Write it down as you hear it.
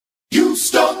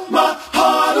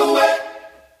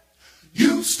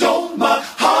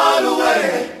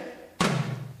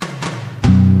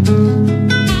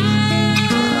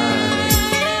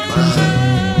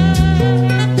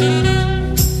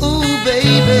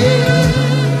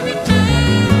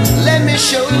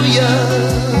ya.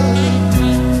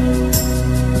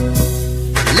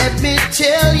 Let me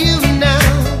tell you now,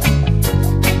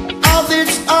 all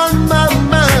that's on my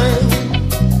mind.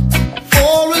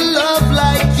 For a love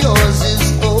like yours is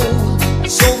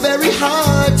so very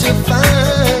hard to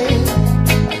find.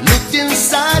 I looked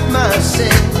inside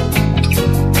myself,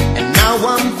 and now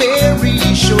I'm very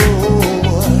sure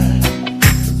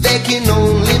there can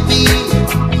only be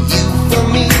you for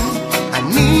me. I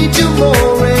need you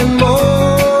more and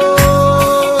more.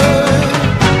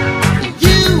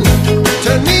 You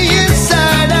turned me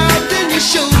inside out and you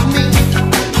showed me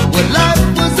what life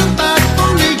was about.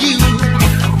 Only you,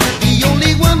 the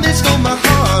only one that stole my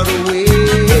heart away.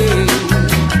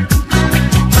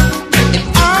 And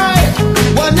I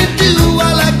wanna do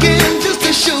all I can just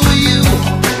to show you,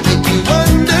 make you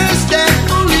understand.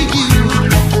 Only you,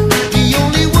 the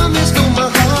only one that stole my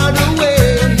heart away.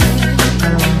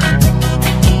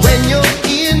 When you're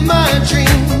in my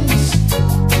dreams,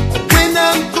 when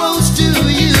I'm close to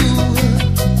you,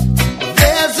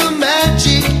 there's a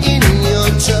magic in your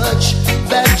touch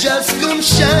that just comes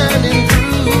shining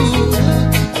through.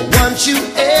 I want you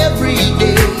every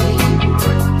day,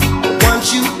 I want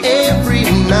you every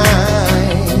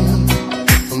night,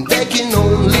 and there can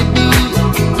only be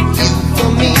you for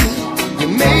me. You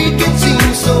make it seem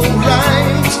so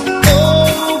right.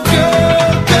 Oh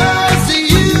girl, 'cause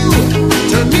you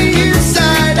turned me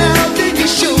inside out and you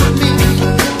showed me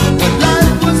what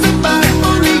life was about.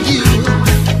 Only you,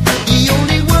 the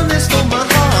only one that stole my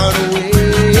heart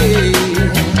away.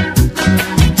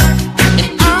 And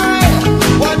I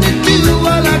wanna do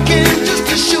all I can just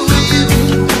to show you,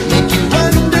 make you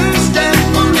understand.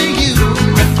 Only you,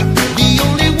 the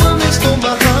only one that stole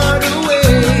my heart away.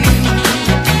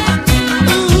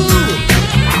 Ooh,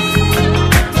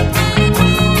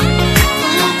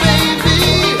 ooh, baby.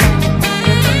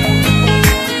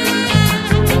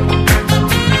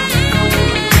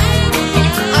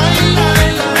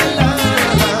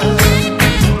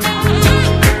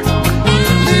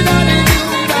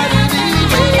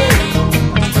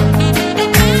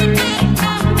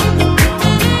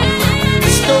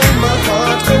 Stole my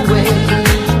heart away.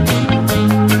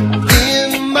 In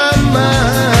my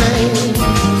mind,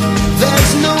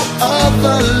 there's no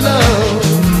other love.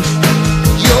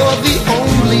 You're the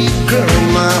only girl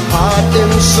my heart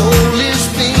and soul